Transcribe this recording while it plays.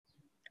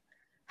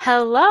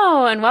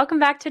Hello, and welcome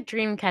back to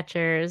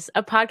Dreamcatchers,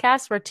 a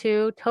podcast where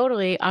two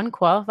totally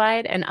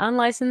unqualified and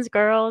unlicensed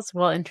girls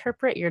will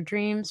interpret your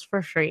dreams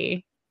for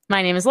free.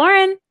 My name is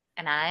Lauren.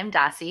 And I'm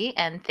Dossie,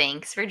 and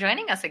thanks for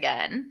joining us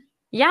again.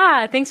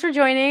 Yeah, thanks for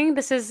joining.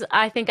 This is,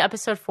 I think,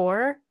 episode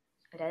 4.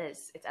 It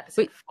is. It's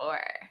episode We, 4.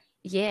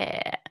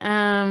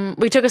 yeah.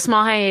 We took a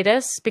small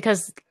hiatus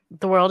because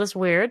the world is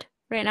weird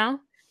right now.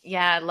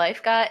 Yeah,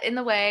 life got in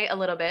the way a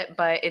little bit,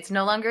 but it's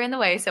no longer in the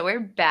way, so we're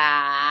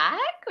back,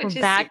 We're which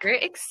is back. super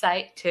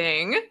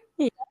exciting.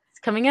 Yes,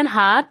 coming in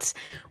hot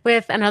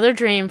with another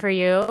dream for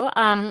you.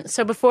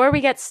 So before we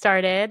get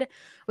started,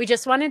 we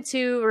just wanted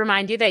to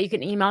remind you that you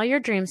can email your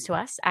dreams to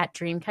us at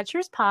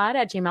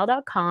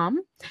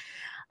dreamcatcherspod@gmail.com.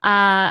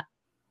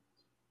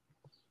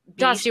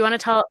 Josh, do you want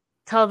to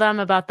tell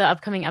them about the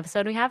upcoming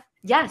episode we have?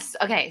 Yes.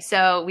 Okay.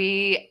 So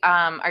we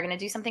are going to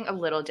do something a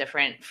little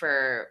different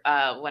for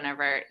one of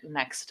our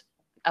next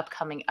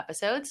upcoming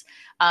episodes,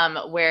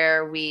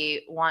 where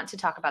we want to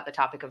talk about the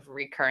topic of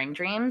recurring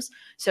dreams.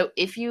 So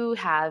if you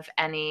have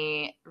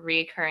any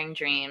recurring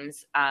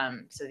dreams,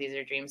 so these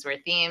are dreams where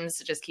themes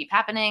just keep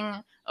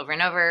happening over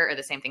and over, or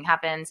the same thing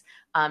happens,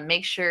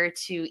 make sure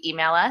to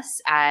email us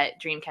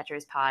at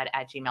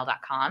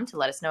dreamcatcherspod@gmail.com to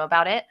let us know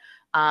about it.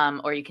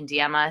 Or you can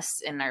DM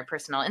us in our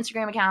personal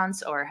Instagram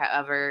accounts, or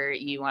however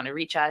you want to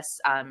reach us.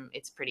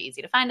 It's pretty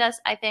easy to find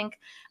us, I think.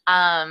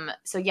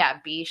 So yeah,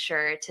 be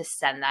sure to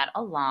send that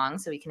along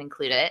so we can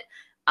include it.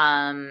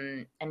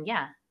 And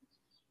yeah.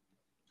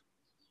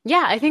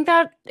 Yeah, I think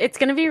that it's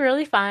going to be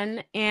really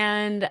fun.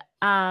 And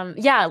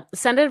yeah,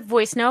 send a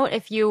voice note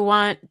if you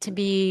want to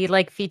be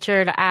like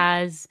featured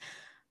as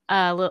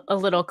a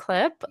little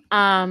clip.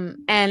 And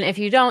if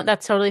you don't,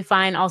 that's totally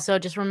fine. Also,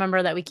 just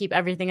remember that we keep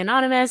everything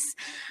anonymous.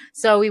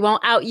 So we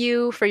won't out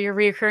you for your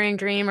recurring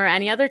dream or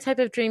any other type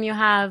of dream you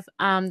have.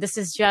 This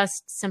is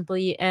just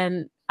simply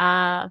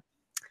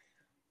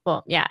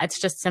it's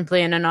just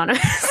simply an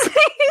anonymous thing.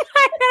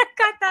 I'm going to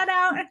cut that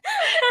out.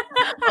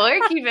 Or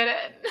keep it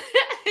in.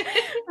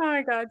 Oh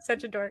my God,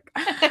 such a dork.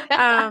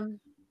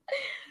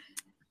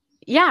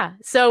 Yeah,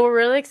 so we're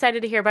really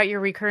excited to hear about your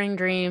recurring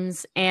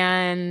dreams,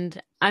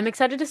 and I'm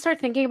excited to start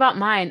thinking about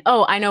mine.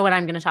 Oh, I know what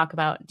I'm going to talk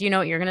about. Do you know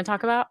what you're going to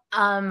talk about?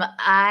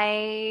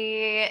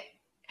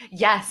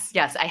 Yes,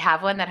 I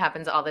have one that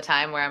happens all the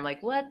time where I'm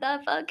like, what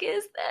the fuck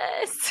is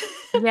this?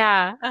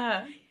 Yeah.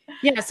 Uh-huh.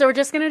 Yeah, so we're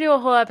just going to do a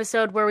whole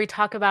episode where we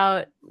talk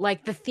about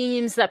like the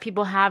themes that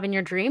people have in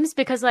your dreams,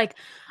 because like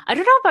I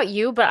don't know about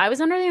you, but I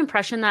was under the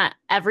impression that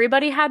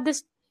everybody had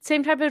this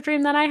same type of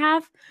dream that I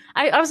have.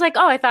 I was like,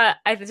 oh,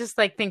 I just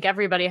like think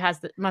everybody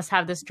must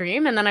have this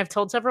dream, and then I've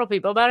told several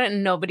people about it,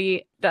 and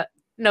nobody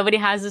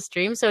has this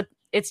dream, so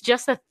it's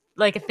just a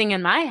thing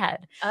in my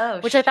head,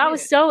 which I thought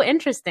was so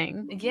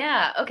interesting.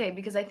 Yeah, okay,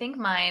 because I think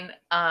mine,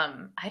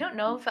 I don't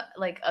know if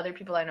like other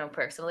people I know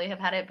personally have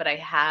had it, but I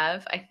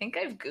think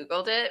I've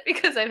Googled it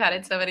because I've had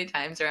it so many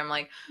times where I'm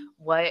like,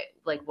 what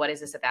is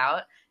this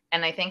about?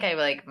 And I think I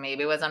like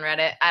maybe was on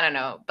Reddit. I don't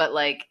know, but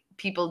like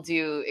people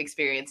do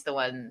experience the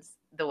one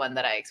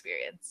that I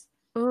experience.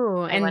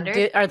 Ooh, and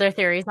are there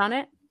theories on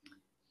it?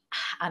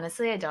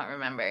 Honestly, I don't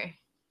remember.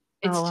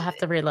 We'll have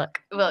to relook.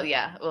 Well,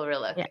 yeah, we'll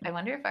relook. Yeah. I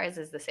wonder if ours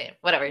is the same.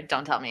 Whatever,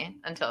 don't tell me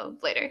until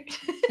later.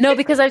 No,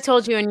 because I've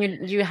told you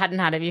and you hadn't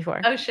had it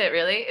before. Oh shit,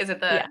 really? Is it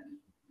the... Yeah.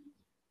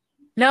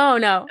 No.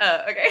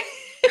 Oh, okay.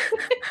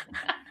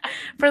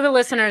 For the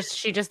listeners,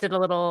 she just did a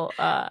little...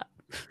 I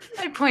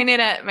pointed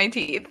at my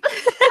teeth.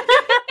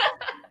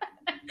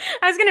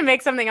 I was going to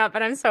make something up,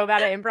 but I'm so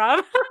bad at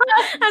improv.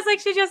 I was like,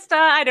 she just,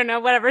 I don't know,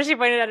 whatever. She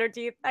pointed at her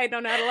teeth. I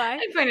don't know how to lie.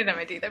 I pointed at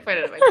my teeth.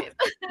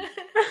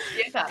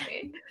 You taught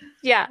me.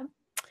 Yeah.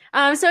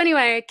 So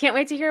anyway, can't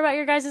wait to hear about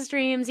your guys'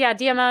 dreams. Yeah,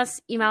 DM us,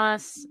 email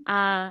us.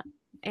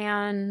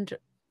 And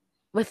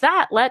with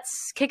that,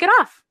 let's kick it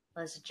off.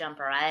 Let's jump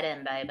right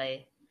in,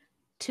 baby.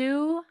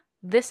 To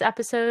this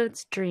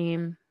episode's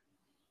dream.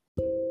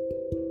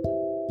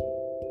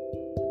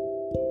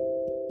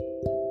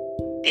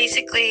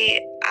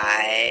 Basically,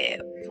 I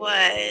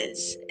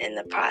was in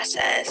the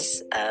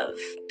process of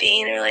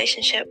being in a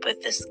relationship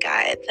with this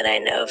guy that I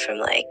know from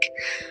like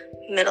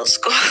middle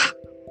school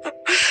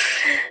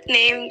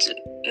named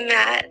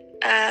Matt.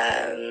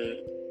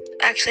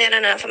 Actually, I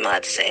don't know if I'm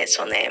allowed to say his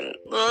full name.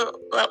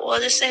 We'll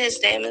just say his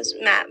name is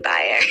Matt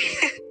Bayer.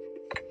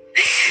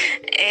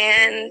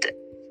 And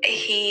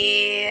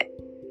he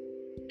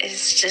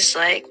is just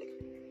like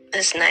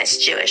this nice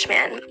Jewish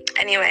man.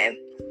 Anyway,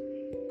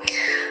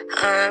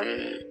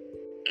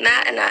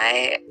 Matt and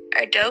I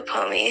are dope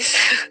homies,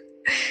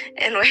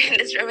 and we're in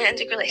this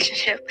romantic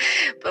relationship,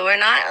 but we're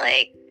not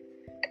like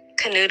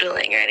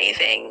canoodling or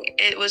anything.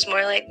 It was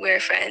more like we're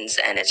friends,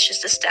 and it's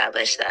just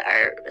established that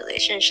our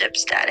relationship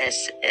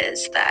status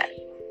is that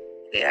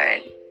we are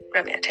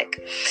romantic.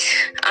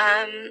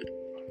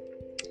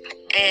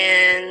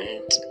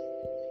 And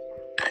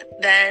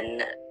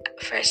then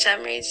for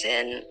some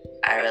reason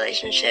our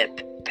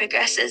relationship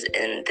progresses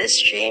in this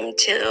dream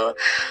to,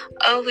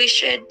 oh, we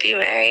should be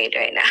married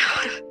right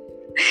now.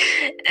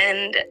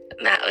 And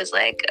Matt was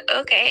like,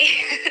 okay.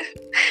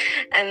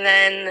 And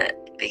then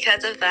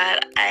because of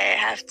that, I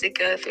have to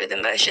go through the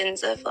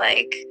motions of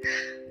like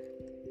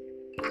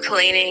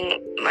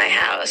cleaning my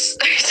house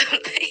or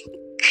something.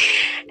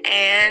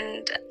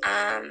 And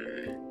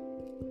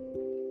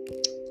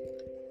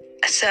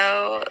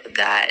so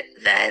that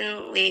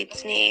then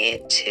leads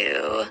me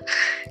to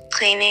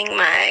cleaning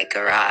my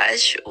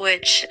garage,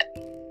 which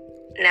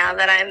now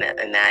that I'm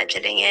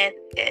imagining it,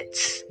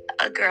 it's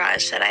a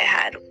garage that I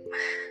had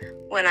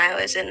when I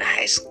was in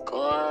high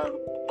school.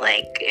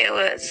 Like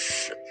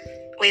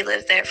we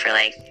lived there for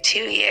like 2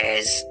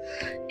 years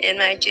in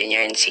my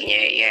junior and senior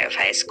year of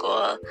high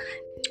school.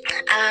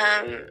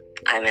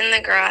 I'm in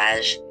the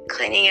garage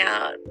cleaning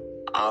out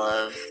all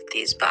of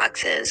these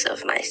boxes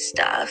of my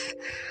stuff.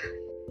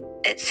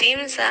 It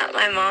seems that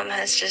my mom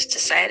has just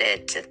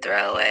decided to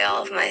throw away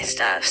all of my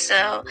stuff.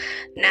 So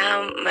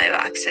now my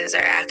boxes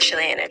are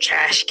actually in a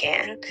trash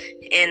can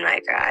in my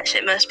garage.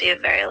 It must be a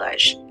very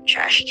large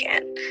trash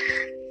can.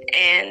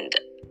 And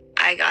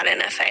I got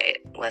in a fight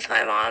with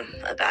my mom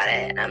about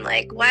it. I'm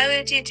like, why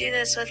would you do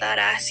this without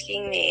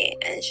asking me?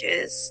 And she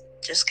was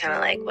just kind of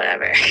like,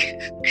 whatever.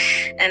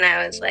 And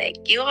I was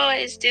like, you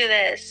always do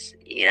this.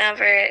 You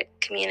never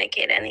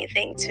communicate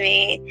anything to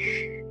me.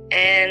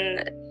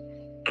 And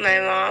my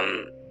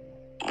mom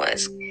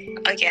was,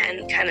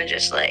 again, kind of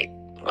just like,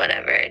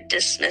 whatever,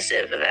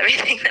 dismissive of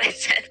everything that I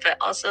said, but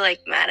also like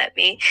mad at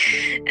me.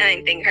 And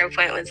I think her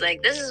point was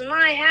like, this is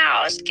my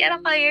house. Get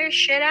all your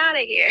shit out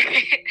of here.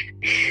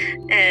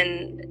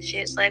 And she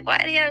was like, why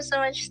do you have so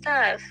much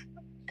stuff?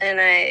 And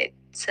I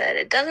said,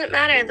 it doesn't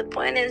matter. The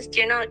point is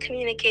you're not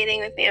communicating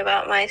with me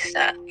about my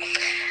stuff.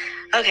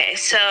 Okay,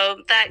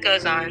 so that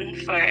goes on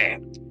for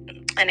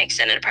an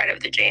extended part of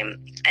the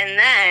dream. And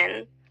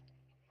then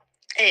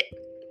it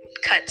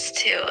cuts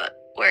to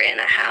we're in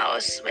a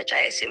house, which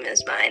I assume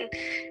is mine,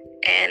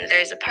 and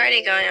there's a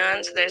party going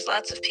on, so there's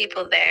lots of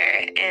people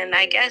there. And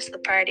I guess the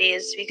party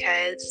is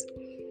because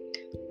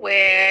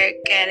we're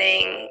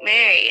getting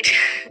married.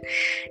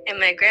 And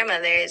my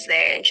grandmother is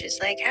there, and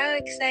she's like, how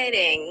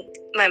exciting.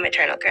 My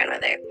maternal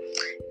grandmother.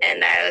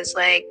 And I was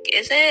like,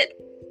 is it?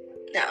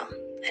 No,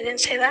 I didn't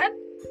say that.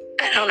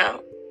 I don't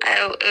know.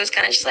 It was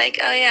kind of just like,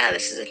 oh yeah,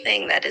 this is a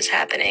thing that is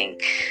happening.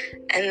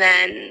 And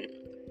then,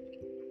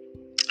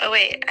 oh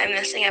wait, I'm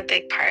missing a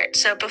big part.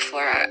 So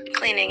before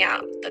cleaning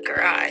out the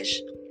garage,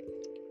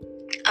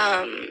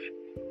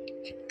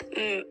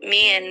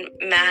 me and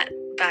Matt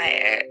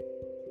Byer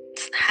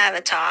have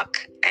a talk,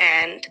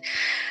 and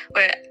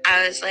where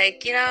I was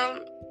like, you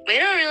know, we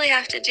don't really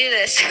have to do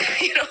this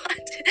if you don't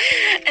want to.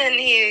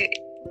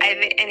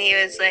 And he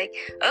was like,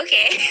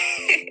 okay.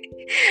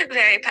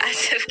 Very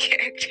passive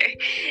character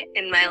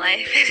in my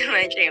life and in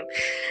my dream.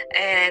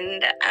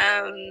 And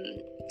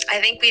I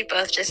think we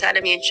both just had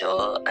a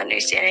mutual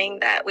understanding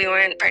that we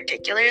weren't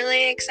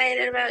particularly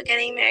excited about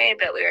getting married,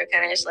 but we were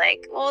kind of just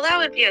like, well, that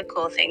would be a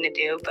cool thing to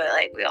do, but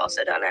like we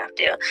also don't have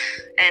to.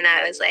 And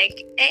I was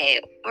like,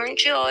 hey,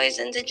 weren't you always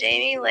into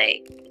Jamie?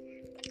 Like,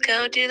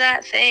 go do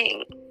that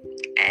thing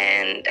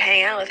and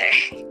hang out with her.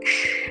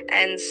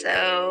 And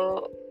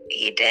so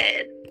he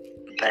did.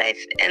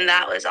 And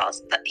that was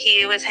also,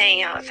 he was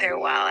hanging out with her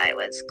while I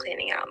was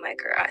cleaning out my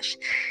garage.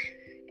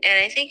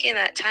 And I think in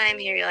that time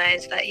he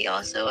realized that he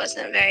also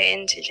wasn't very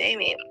into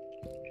Jamie.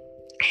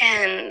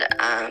 And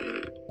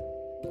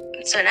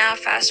so now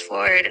fast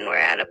forward and we're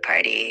at a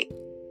party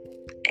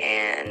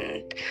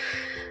and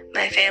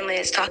my family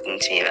is talking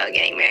to me about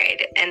getting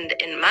married. And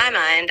in my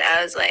mind,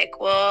 I was like,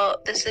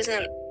 well,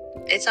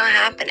 it's not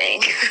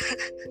happening.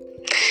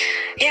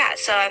 Yeah,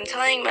 so I'm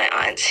telling my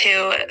aunt,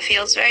 who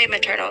feels very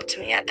maternal to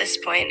me at this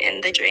point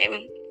in the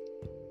dream,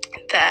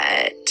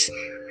 that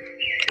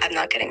I'm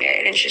not getting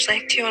married. And she's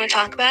like, do you want to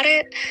talk about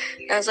it?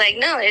 And I was like,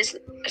 no, there's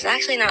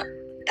actually not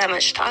that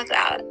much to talk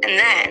about. And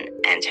then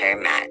enter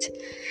Matt,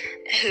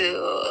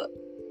 who,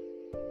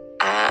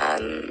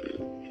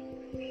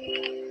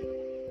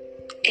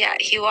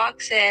 he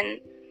walks in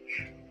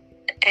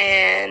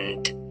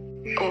and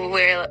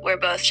we're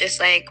both just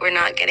like, we're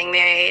not getting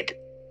married.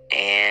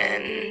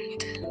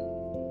 And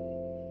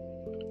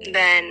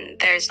then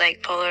there's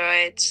like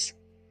Polaroids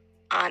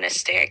on a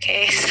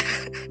staircase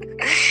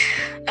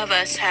of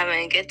us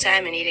having a good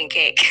time and eating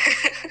cake.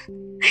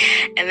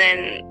 And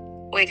then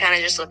we kind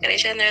of just look at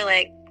each other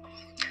like,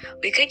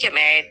 we could get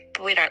married,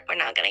 but we're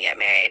not gonna get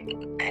married.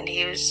 And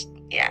he was,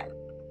 yeah.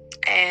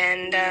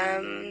 And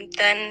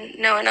then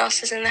no one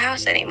else is in the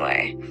house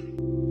anymore.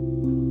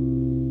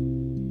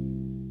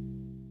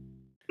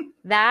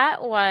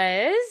 That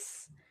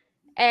was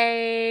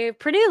a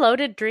pretty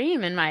loaded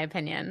dream, in my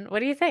opinion. What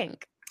do you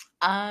think?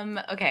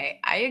 Okay,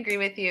 I agree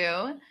with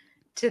you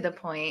to the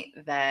point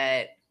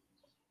that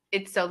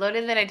it's so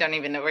loaded that I don't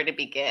even know where to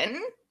begin.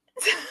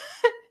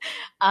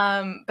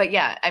 But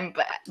yeah,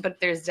 but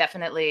there's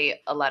definitely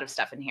a lot of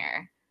stuff in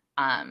here.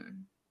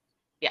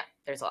 Yeah,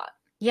 there's a lot.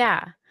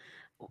 Yeah.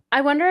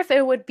 I wonder if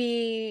it would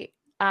be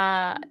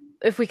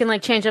if we can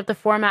like change up the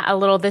format a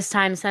little this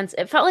time, since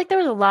it felt like there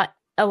was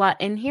a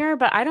lot in here,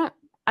 but I don't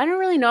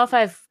really know if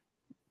I've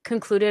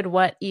concluded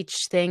what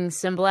each thing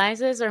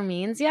symbolizes or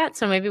means yet,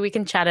 so maybe we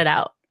can chat it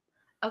out.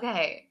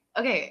 Okay.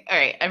 Okay, all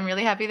right. I'm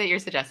really happy that you're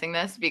suggesting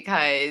this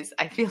because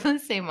I feel the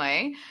same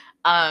way.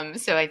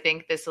 So I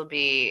think this will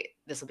be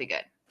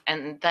good.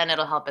 And then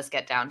it'll help us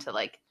get down to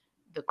like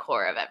the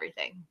core of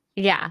everything.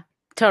 Yeah,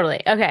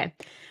 totally. Okay.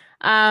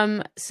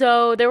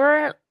 So there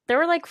were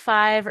like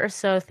five or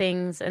so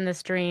things in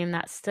this dream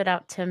that stood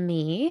out to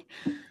me.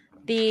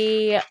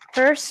 The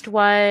first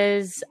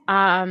was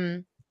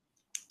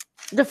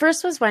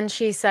when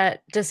she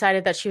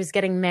decided that she was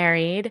getting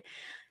married,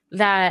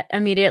 that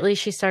immediately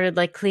she started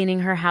like cleaning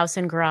her house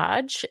and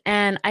garage.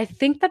 And I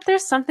think that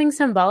there's something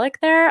symbolic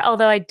there,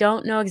 although I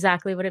don't know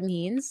exactly what it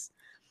means.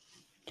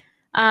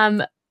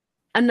 Um,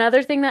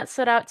 Another thing that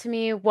stood out to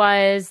me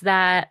was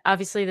that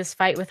obviously this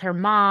fight with her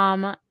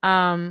mom,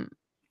 her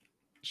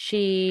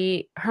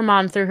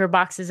mom threw her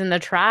boxes in the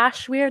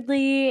trash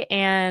weirdly,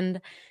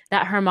 and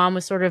that her mom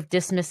was sort of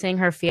dismissing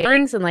her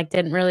feelings and like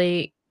didn't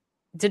really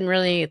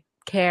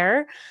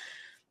care.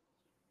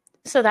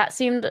 So that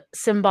seemed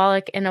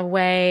symbolic in a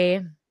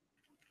way,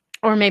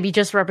 or maybe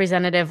just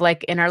representative,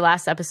 like in our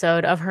last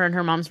episode, of her and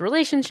her mom's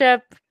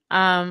relationship,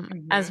 as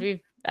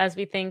Mhm.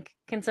 we think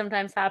can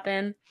sometimes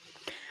happen.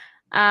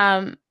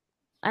 um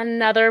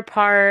Another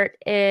part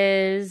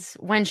is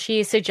when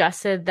she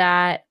suggested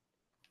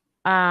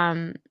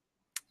um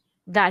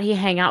that he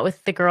hang out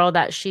with the girl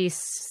that she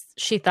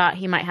thought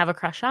he might have a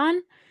crush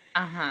on.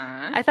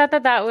 Uh-huh. I thought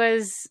that that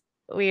was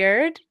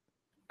weird,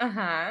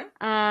 Uh-huh.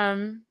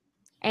 um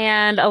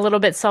and a little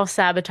bit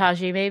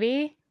self-sabotagey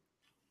maybe.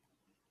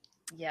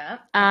 Yeah.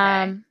 Okay.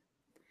 um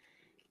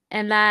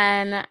and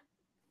then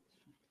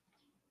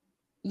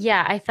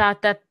yeah, I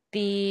thought that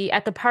the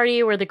at the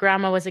party where the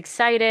grandma was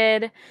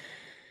excited,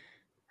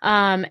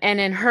 and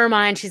in her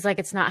mind she's like,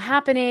 it's not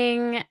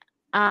happening.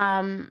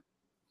 um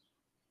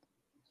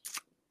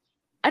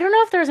I don't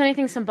know if there was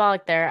anything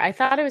symbolic there. I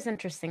thought it was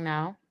interesting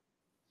though.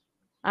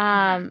 Mhm.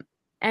 um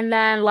and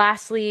then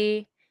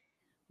lastly,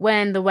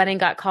 when the wedding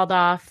got called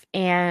off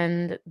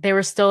and they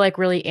were still like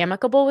really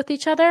amicable with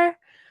each other,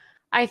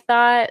 I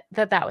thought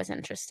that that was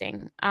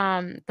interesting.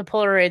 The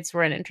Polaroids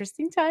were an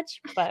interesting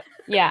touch, but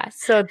yeah,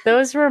 so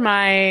those were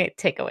my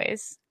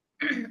takeaways.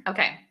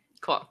 Okay,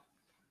 cool.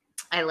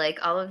 I like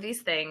all of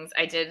these things.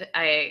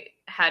 I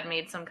had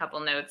made a couple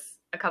notes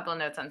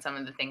on some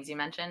of the things you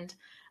mentioned.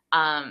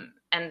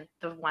 And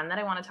the one that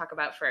I want to talk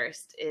about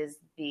first is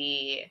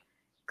the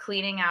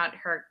cleaning out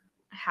her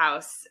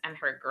house and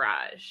her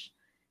garage.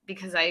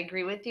 Because I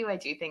agree with you. I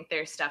do think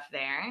there's stuff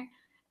there.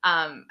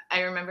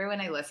 I remember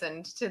when I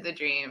listened to the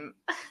dream,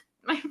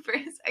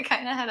 I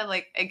kind of had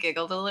I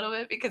giggled a little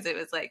bit because it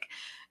was like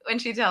when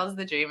she tells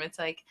the dream, it's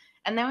like,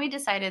 and then we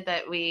decided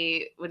that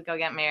we would go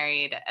get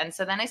married. And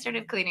so then I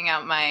started cleaning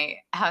out my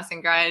house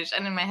and garage.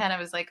 And in my head, I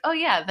was like, oh,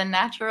 yeah, the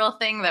natural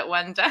thing that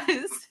one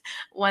does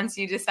once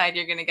you decide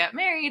you're going to get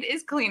married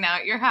is clean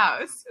out your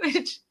house,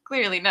 which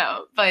clearly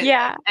no. But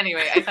Yeah.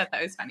 anyway, I thought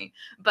that was funny.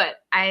 But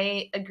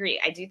I agree.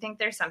 I do think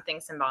there's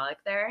something symbolic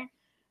there.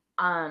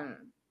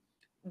 Um,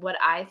 what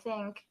I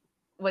think,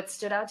 what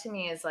stood out to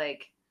me is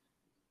like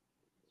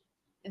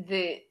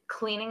the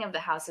cleaning of the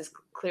house is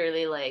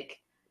clearly like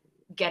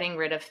getting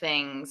rid of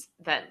things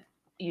that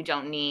you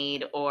don't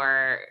need,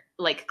 or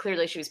like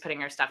clearly she was putting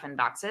her stuff in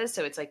boxes,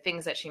 so it's like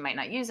things that she might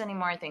not use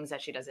anymore, things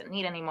that she doesn't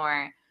need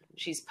anymore,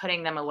 she's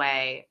putting them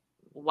away.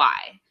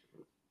 Why?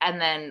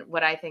 And then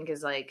what I think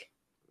is like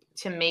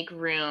to make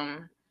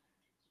room,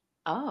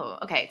 oh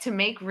okay, to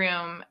make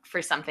room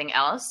for something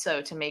else, so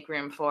to make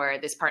room for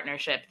this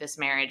partnership, this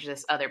marriage,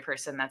 this other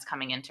person that's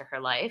coming into her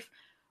life,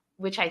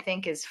 which I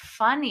think is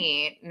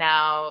funny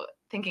now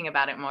thinking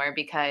about it more,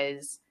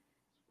 because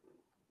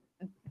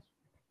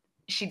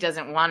she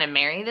doesn't want to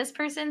marry this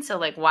person. So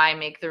like why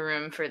make the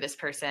room for this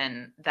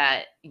person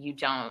that you're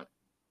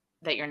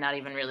not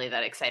even really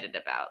that excited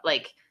about?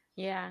 Like,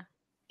 Yeah.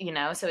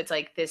 so it's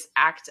like this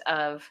act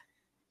of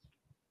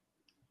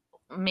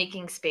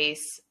making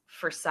space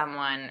for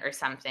someone or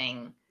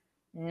something,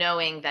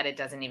 knowing that it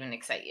doesn't even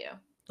excite you.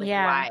 Like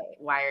Yeah.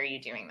 why are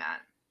you doing that?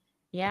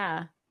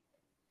 Yeah.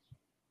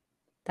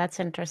 That's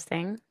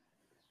interesting.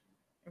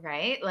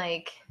 Right?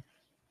 Like,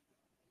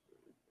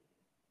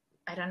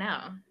 I don't know.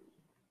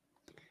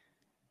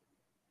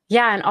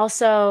 Yeah, and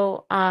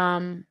also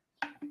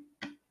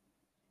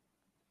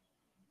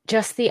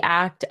just the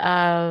act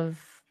of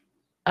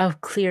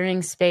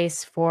clearing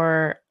space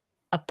for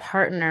a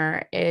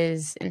partner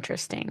is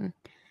interesting.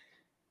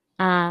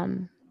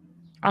 Um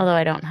Although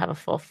I don't have a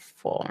full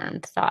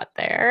formed thought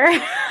there.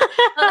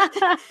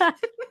 I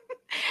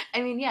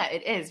mean, yeah,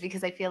 it is,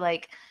 because I feel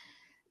like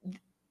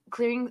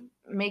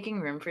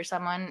making room for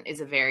someone is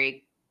a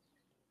very,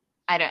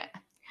 I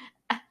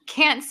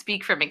can't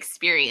speak from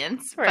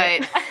experience,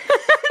 Right. but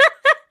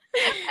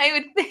I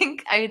would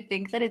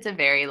think that it's a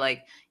very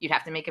like you'd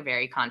have to make a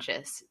very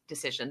conscious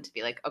decision to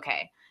be like,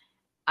 okay,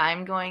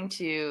 I'm going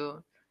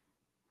to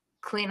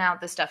clean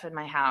out the stuff in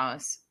my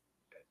house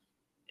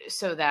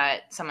so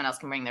that someone else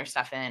can bring their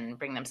stuff in,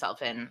 bring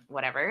themselves in,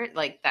 whatever.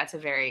 Like that's a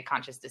very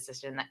conscious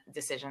decision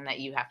that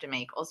you have to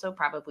make, also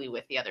probably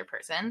with the other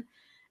person.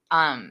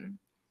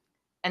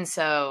 And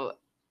so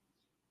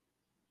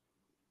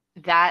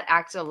that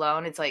act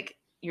alone, it's like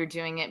you're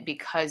doing it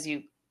because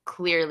you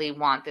clearly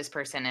want this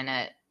person in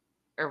it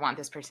or want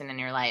this person in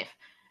your life.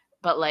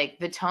 But like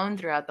the tone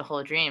throughout the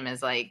whole dream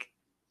is like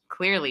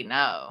clearly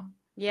no.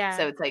 Yeah.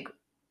 So it's like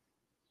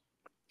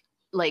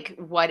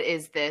what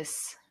is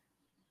this?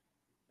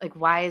 Like,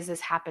 why is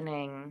this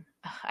happening?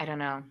 Ugh, I don't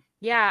know.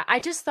 Yeah, I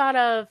just thought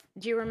of,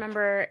 do you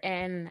remember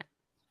in,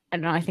 I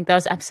don't know, I think that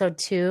was episode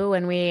 2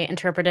 when we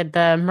interpreted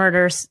the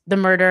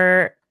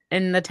murder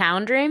in the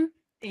town dream,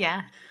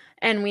 Yeah.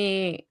 and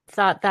we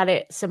thought that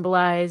it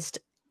symbolized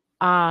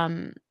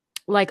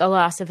like a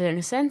loss of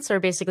innocence, or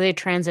basically a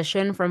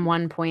transition from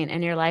one point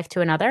in your life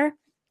to another.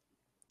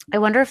 I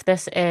wonder if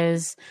this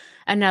is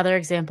another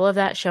example of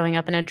that showing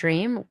up in a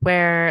dream,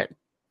 where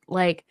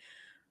like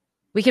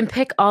we can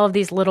pick all of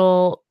these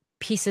little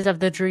pieces of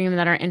the dream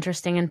that are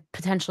interesting and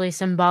potentially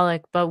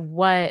symbolic, but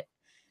what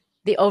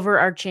the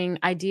overarching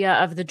idea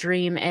of the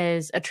dream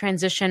is a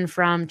transition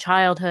from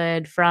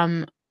childhood,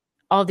 from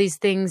all these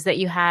things that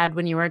you had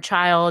when you were a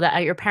child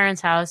at your parents'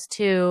 house,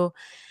 to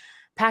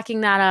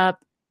packing that up,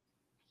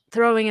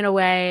 throwing it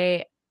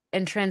away,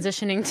 and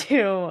transitioning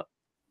to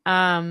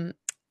a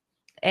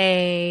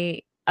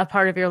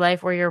part of your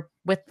life where you're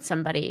with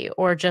somebody,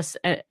 or just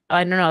I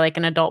don't know, like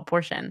an adult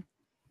portion.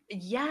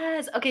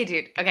 Yes. Okay,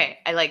 dude. Okay,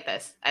 I like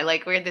this. I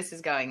like where this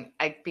is going.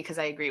 Because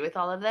I agree with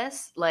all of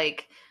this.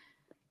 Like,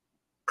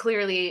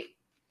 clearly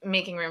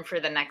making room for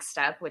the next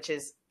step, which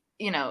is,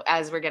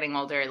 as we're getting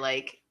older,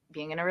 like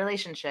being in a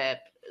relationship,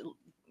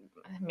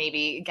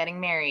 maybe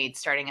getting married,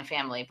 starting a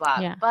family, blah.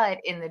 Yeah. But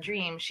in the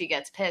dream, she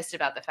gets pissed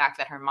about the fact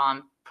that her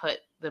mom put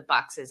the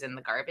boxes in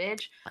the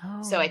garbage.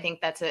 Oh. So I think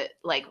that's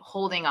like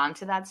holding on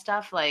to that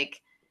stuff.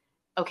 Like,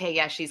 okay,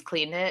 yeah, she's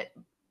cleaned it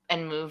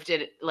and moved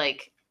it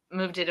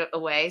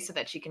away so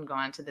that she can go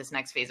on to this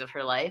next phase of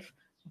her life.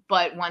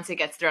 But once it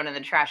gets thrown in the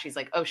trash, she's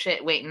like, oh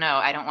shit, wait, no,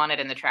 I don't want it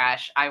in the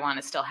trash. I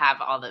want to still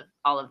have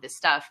all of this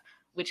stuff,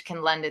 which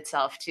can lend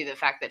itself to the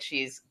fact that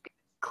she's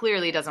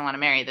clearly doesn't want to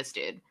marry this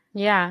dude.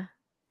 Yeah.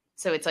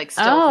 So it's like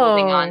still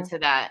holding on to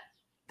that.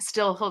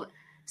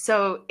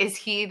 So is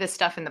he the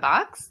stuff in the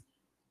box?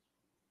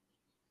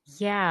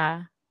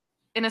 Yeah.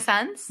 In a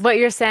sense? What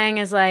you're saying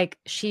is like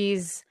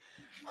she's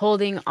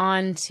holding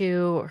on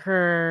to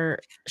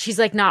she's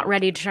like not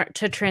ready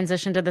to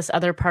transition to this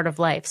other part of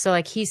life. So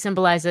like he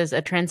symbolizes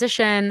a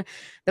transition,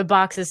 the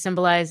boxes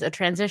symbolize a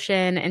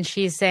transition, and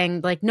she's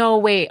saying like, no,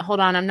 wait, hold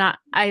on,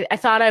 I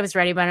thought I was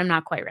ready, but I'm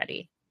not quite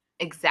ready.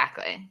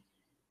 Exactly.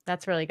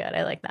 That's really good.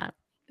 I like that.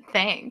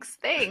 Thanks.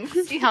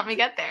 You helped me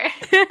get there.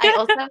 I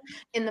also,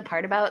 in the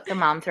part about the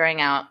mom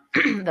throwing out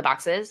the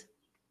boxes,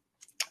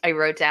 I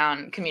wrote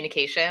down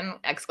communication, !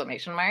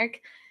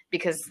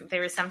 Because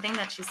there was something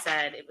that she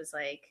said. It was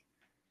like,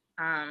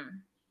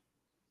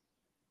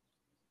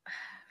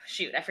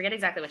 shoot, I forget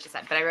exactly what she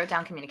said, but I wrote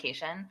down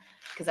communication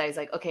because I was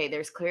like, okay,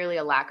 there's clearly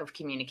a lack of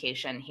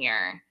communication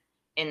here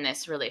in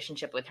this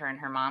relationship with her and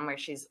her mom, where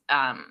she's,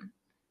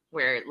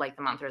 where like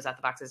the mom throws out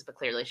the boxes, but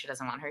clearly she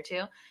doesn't want her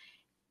to.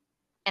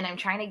 And I'm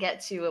trying to get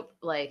to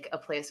a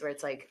place where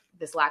it's like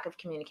this lack of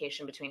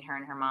communication between her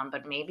and her mom,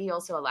 but maybe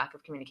also a lack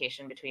of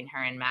communication between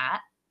her and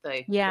Matt,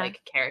 the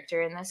like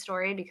character in this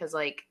story, because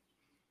like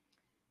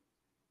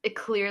it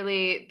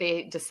clearly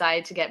they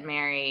decide to get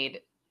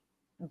married,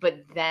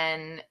 but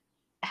then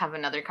have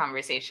another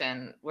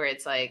conversation where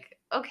it's like,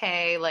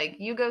 okay, like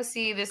you go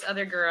see this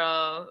other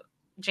girl,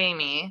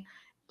 Jamie,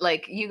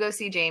 like you go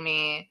see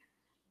Jamie.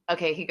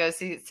 Okay, he goes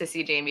to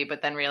see Jamie,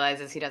 but then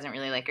realizes he doesn't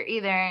really like her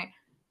either.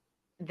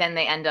 Then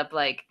they end up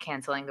like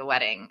canceling the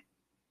wedding.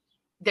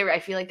 I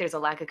feel like there's a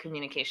lack of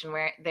communication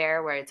where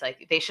it's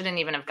like they shouldn't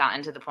even have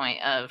gotten to the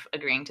point of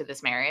agreeing to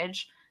this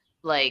marriage.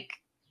 Like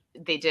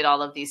they did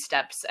all of these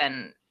steps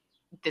and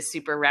this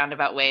super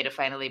roundabout way to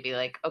finally be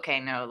like, okay,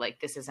 no, like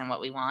this isn't what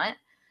we want.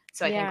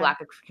 So I think lack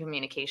of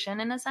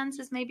communication in a sense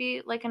is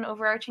maybe like an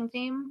overarching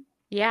theme.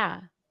 Yeah.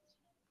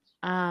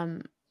 I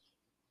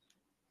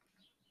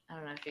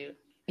don't know if you.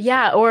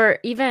 Yeah, or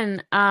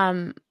even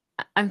I'm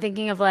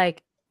thinking of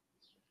like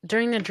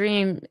during the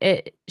dream,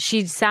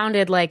 she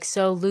sounded like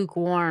so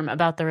lukewarm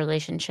about the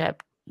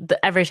relationship.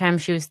 Every time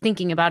she was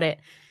thinking about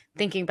it,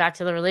 thinking back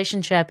to the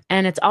relationship.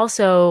 And it's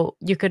also,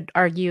 you could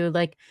argue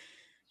like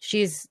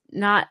it's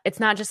not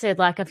just a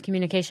lack of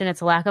communication,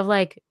 it's a lack of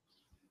like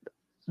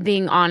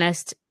being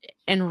honest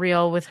and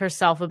real with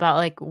herself about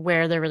like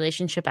where the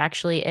relationship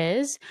actually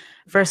is,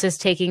 versus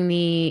taking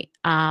the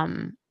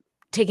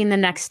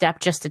next step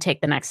just to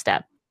take the next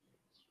step.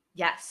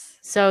 Yes.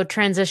 So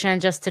transition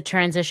just to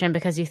transition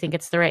because you think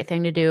it's the right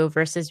thing to do,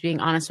 versus being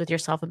honest with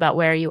yourself about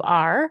where you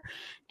are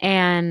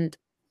and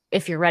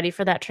if you're ready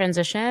for that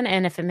transition,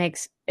 and if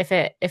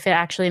it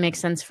actually makes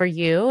sense for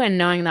you, and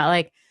knowing that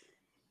like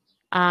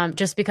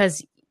just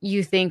because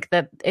you think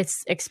that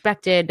it's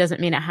expected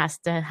doesn't mean it has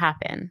to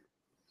happen.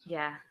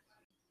 Yeah.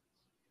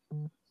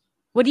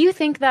 What do you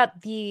think that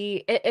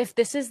if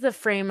this is the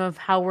frame of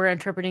how we're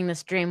interpreting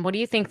this dream, what do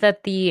you think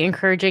that the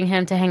encouraging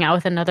him to hang out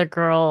with another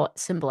girl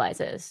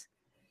symbolizes?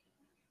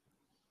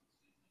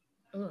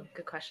 Oh,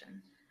 good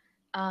question.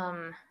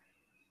 I'm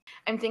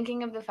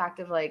thinking of the fact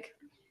of like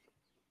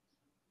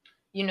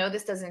you know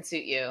this doesn't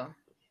suit you.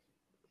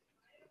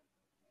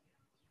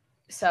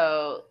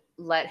 So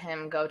let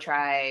him go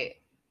try.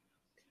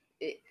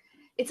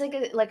 It's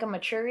like a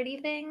maturity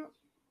thing,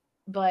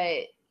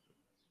 but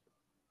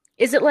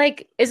Is it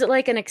like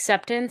an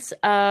acceptance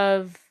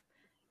of,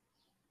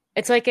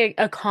 it's like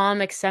a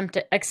calm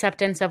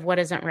acceptance of what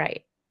isn't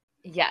right?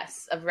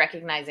 yes, of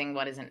recognizing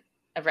what isn't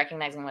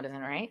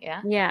right.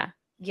 Yeah. Yeah.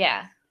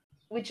 Yeah.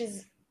 Which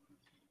is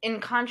in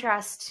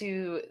contrast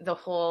to the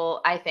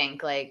whole, I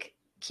think, like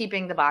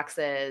keeping the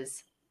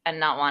boxes and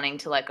not wanting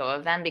to let go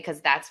of them,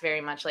 because that's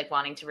very much like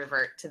wanting to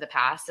revert to the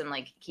past and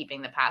like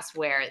keeping the past,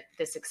 where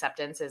this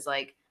acceptance is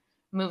like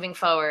moving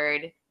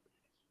forward,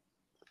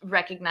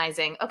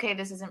 recognizing, okay,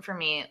 this isn't for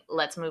me,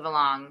 let's move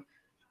along.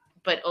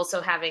 But also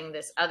having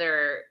this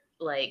other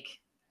like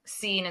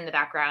scene in the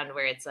background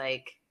where it's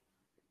like,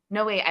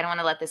 no, wait, I don't want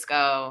to let this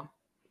go.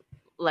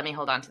 Let me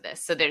hold on to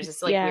this. So there's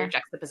this like weird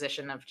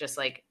juxtaposition of just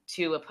like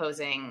two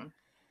opposing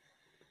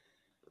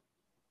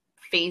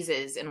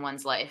phases in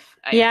one's life.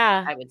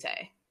 I would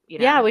say. You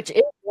know? Yeah, which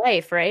is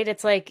life, right?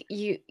 It's like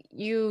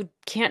you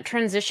can't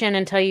transition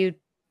until you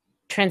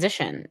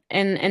transition,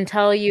 and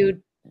until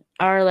you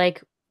are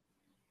like,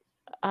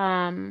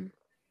 I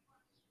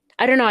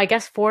don't know, I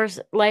guess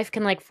life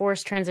can like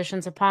force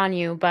transitions upon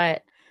you,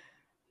 but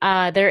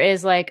there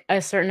is like a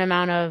certain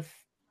amount of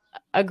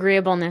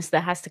agreeableness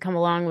that has to come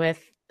along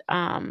with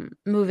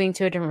moving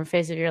to a different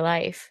phase of your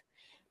life.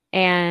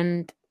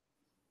 And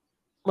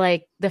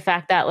like the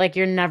fact that like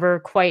you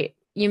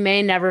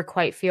may never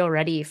quite feel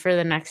ready for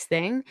the next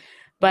thing,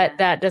 but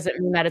that doesn't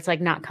mean that it's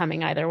like not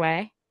coming either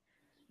way.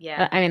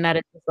 Yeah. I mean, that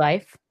is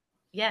life.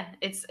 Yeah.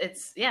 It's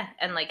yeah.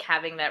 And like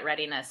having that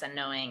readiness and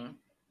knowing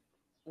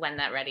when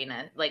that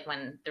readiness, like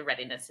when the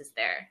readiness is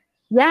there.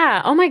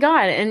 Yeah. Oh my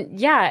God. And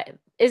yeah,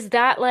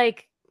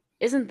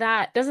 doesn't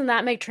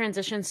that make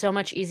transition so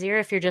much easier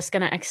if you're just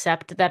going to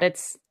accept that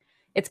it's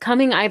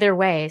coming either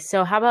way?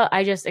 So how about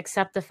I just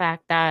accept the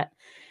fact that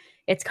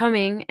it's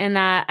coming, and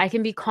that I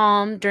can be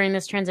calm during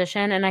this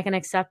transition, and I can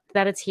accept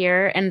that it's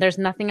here, and there's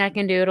nothing I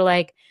can do to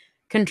like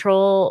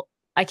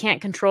I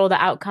can't control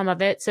the outcome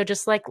of it. So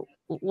just like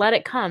let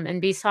it come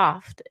and be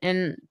soft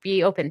and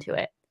be open to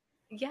it.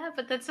 Yeah,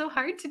 but that's so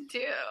hard to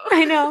do.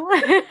 I know.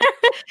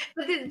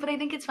 But I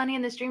think it's funny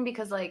in this dream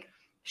because like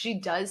she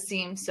does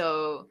seem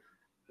so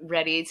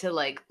ready to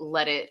like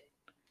let it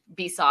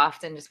be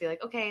soft and just be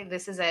like, okay,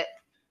 this is it.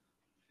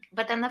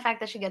 But then the fact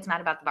that she gets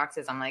mad about the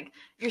boxes, I'm like,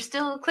 you're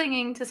still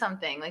clinging to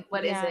something. Like,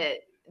 what is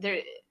it?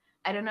 There,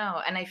 I don't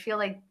know. And I feel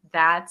like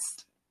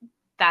that's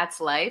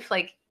life.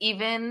 Like,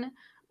 even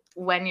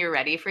when you're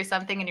ready for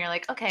something and you're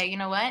like, okay, you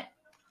know what?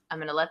 I'm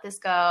going to let this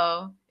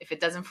go. If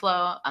it doesn't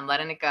flow, I'm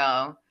letting it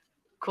go.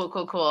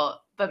 Cool.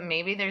 But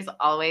maybe there's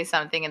always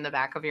something in the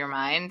back of your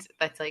mind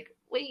that's like,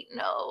 wait,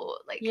 no,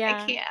 like,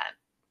 I can't.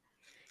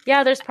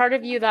 Yeah, there's part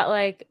of you that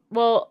like,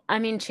 well, I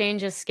mean,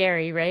 change is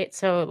scary, right?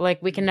 So like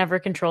we can never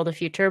control the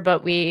future,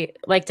 but we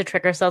like to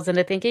trick ourselves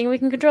into thinking we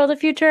can control the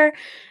future.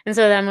 And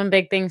so then when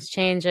big things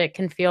change, it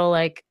can feel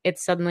like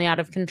it's suddenly out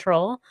of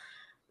control.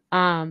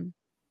 And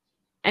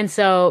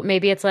so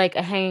maybe it's like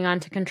a hanging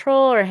on to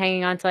control, or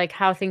hanging on to like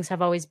how things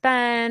have always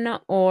been,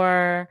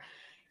 or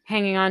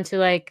hanging on to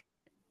like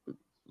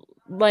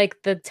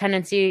the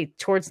tendency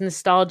towards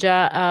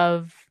nostalgia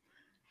of,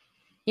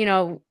 you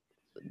know,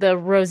 the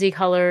rosy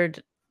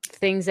colored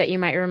things that you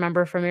might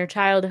remember from your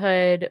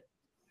childhood.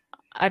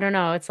 I don't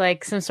know. It's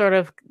like some sort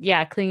of,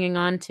 clinging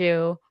on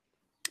to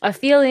a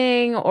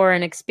feeling or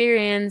an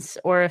experience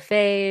or a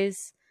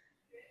phase.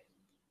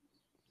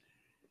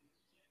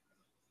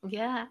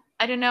 Yeah.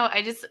 I don't know.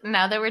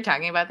 Now that we're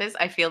talking about this,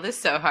 I feel this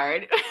so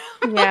hard.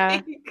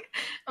 Yeah.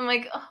 I'm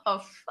like,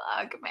 oh,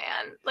 fuck,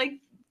 man. Like,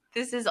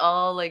 this is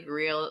all like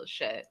real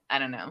shit. I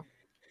don't know.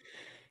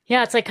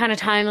 Yeah. It's like kind of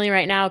timely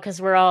right now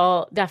because we're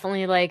all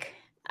definitely like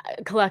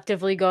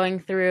collectively going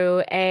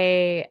through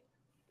a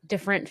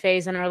different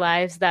phase in our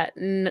lives that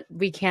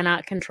we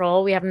cannot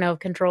control. We have no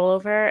control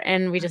over,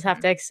 and we just have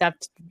to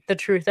accept the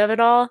truth of it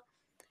all.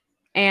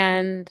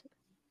 And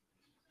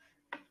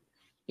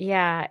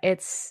yeah,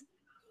 it's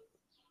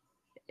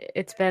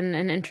been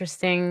an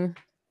interesting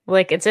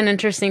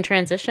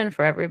transition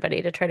for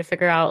everybody to try to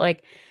figure out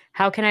like,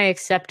 how can I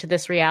accept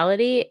this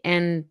reality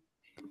and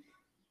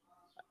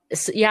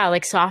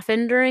like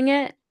soften during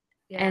it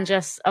and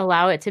just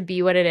allow it to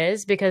be what it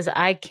is, because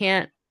I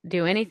can't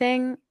do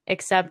anything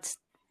except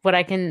what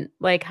I can,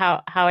 like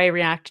how I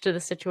react to the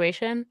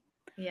situation.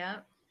 Yeah.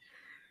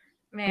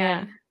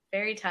 Man,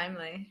 very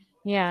timely.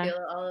 Yeah. I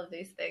feel all of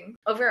these things.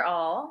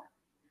 Overall,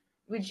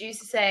 would you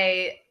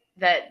say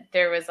that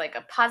there was like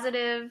a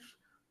positive,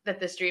 that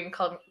this dream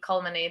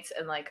culminates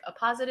in like a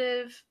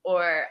positive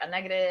or a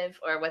negative,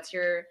 or what's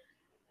your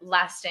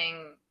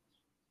lasting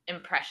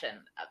impression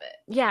of it?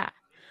 Yeah.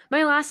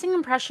 My lasting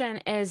impression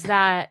is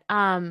that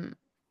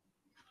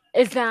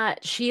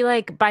she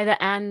like by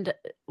the end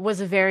was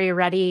very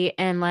ready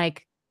and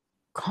like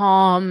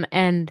calm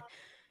and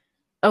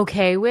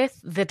okay with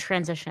the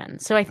transition.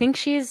 So I think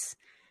if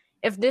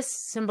this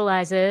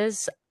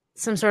symbolizes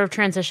some sort of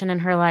transition in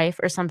her life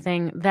or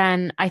something,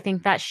 then I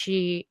think that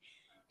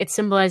it's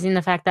symbolizing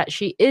the fact that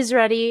she is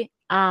ready.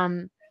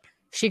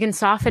 She can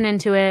soften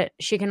into it.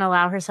 She can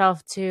allow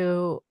herself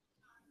to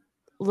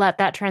let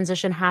that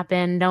transition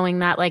happen, knowing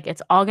that like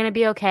it's all going to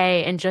be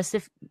okay. And just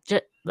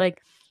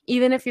like,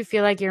 even if you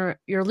feel like you're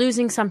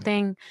losing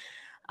something,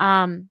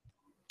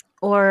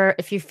 or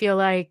if you feel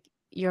like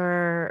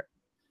you're,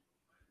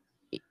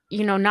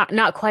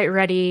 not quite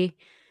ready,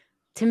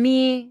 to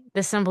me,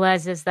 this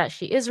symbolizes that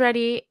she is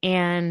ready,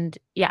 and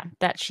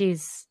that she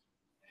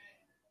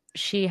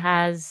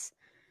has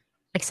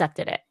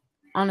accepted it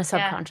on a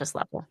subconscious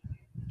level.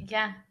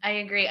 Yeah, I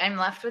agree. I'm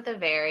left with a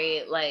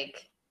very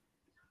like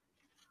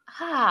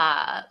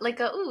a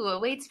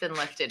weight's been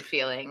lifted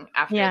feeling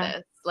after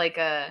this.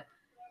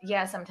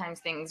 Sometimes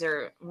things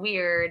are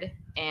weird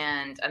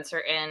and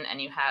uncertain, and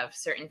you have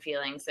certain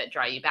feelings that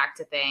draw you back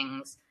to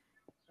things.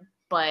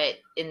 But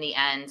in the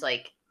end,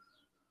 like,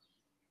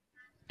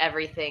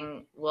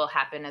 everything will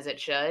happen as it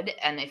should.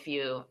 And if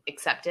you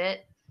accept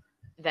it,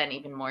 then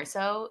even more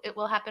so, it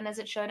will happen as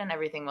it should, and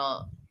everything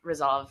will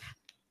resolve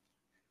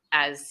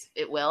as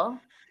it will.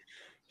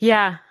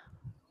 Yeah.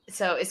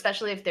 So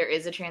especially if there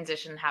is a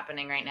transition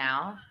happening right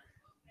now,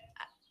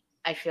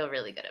 I feel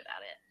really good about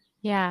it.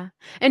 Yeah.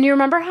 And you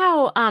remember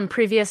how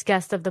previous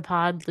guest of the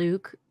pod,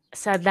 Luke,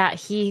 said that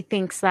he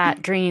thinks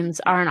that dreams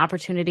are an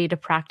opportunity to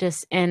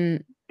practice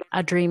in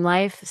a dream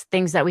life,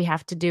 things that we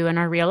have to do in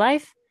our real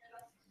life?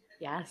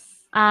 Yes.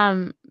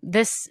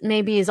 This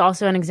maybe is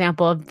also an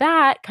example of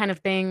that kind of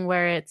thing,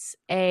 where it's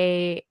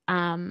an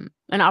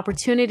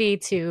opportunity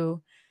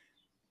to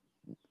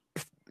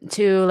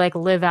like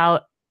live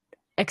out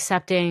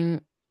accepting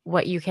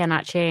what you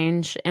cannot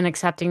change and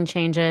accepting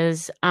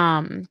changes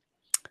in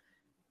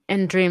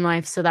dream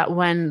life, so that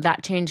when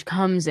that change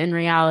comes in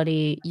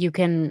reality, you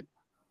can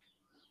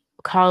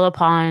call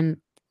upon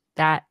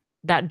that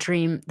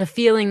dream, the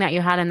feeling that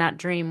you had in that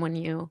dream when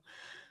you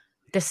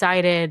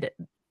decided,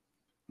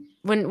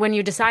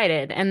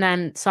 and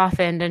then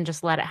softened and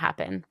just let it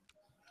happen.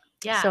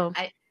 Yeah. So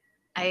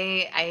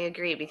I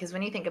agree, because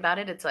when you think about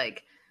it, it's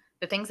like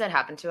the things that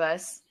happen to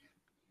us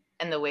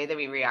and the way that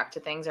we react to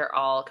things are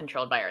all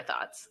controlled by our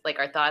thoughts. Like,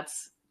 our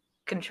thoughts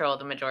control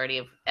the majority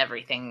of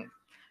everything.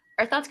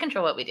 Our thoughts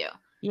control what we do.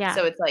 Yeah.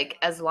 So it's like,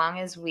 as long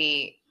as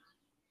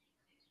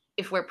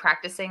if we're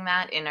practicing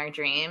that in our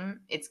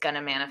dream, it's going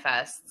to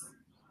manifest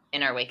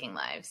in our waking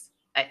lives,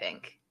 I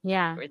think.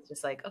 Yeah. Where it's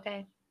just like,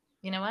 okay,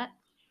 you know what?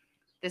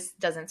 This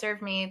doesn't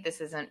serve me. This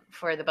isn't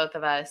for the both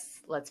of us.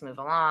 Let's move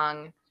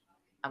along.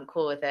 I'm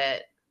cool with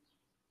it.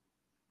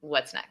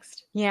 What's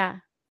next? Yeah.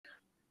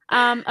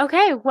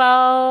 Okay.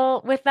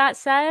 Well, with that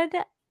said,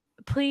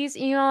 please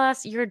email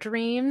us your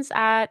dreams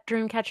at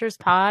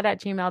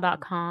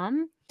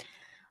dreamcatcherspod@gmail.com.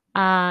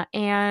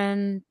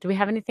 And do we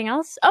have anything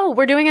else? Oh,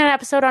 we're doing an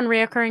episode on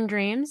reoccurring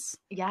dreams.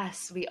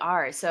 Yes, we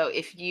are. So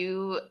if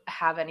you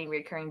have any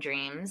recurring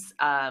dreams,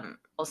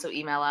 also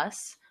email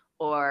us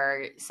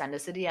or send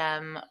us a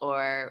DM,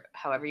 or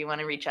however you want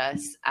to reach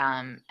us,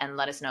 and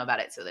let us know about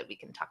it so that we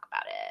can talk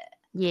about it.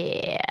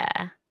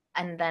 Yeah.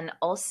 And then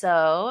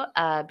also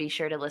be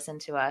sure to listen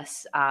to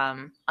us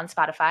on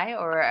Spotify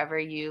or wherever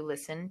you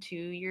listen to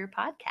your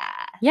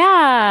podcast.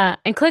 Yeah.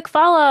 And click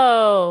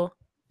follow.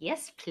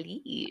 Yes,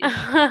 please.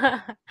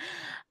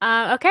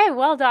 Okay.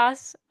 Well,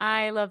 Doss,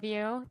 I love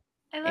you.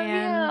 I love you.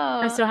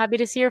 I'm so happy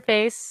to see your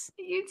face.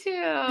 You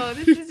too.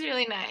 This is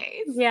really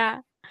nice. Yeah.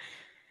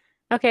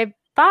 Okay.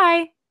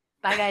 Bye.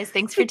 Bye, guys.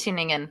 Thanks for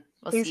tuning in.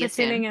 We'll see you soon. Thanks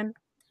for tuning in.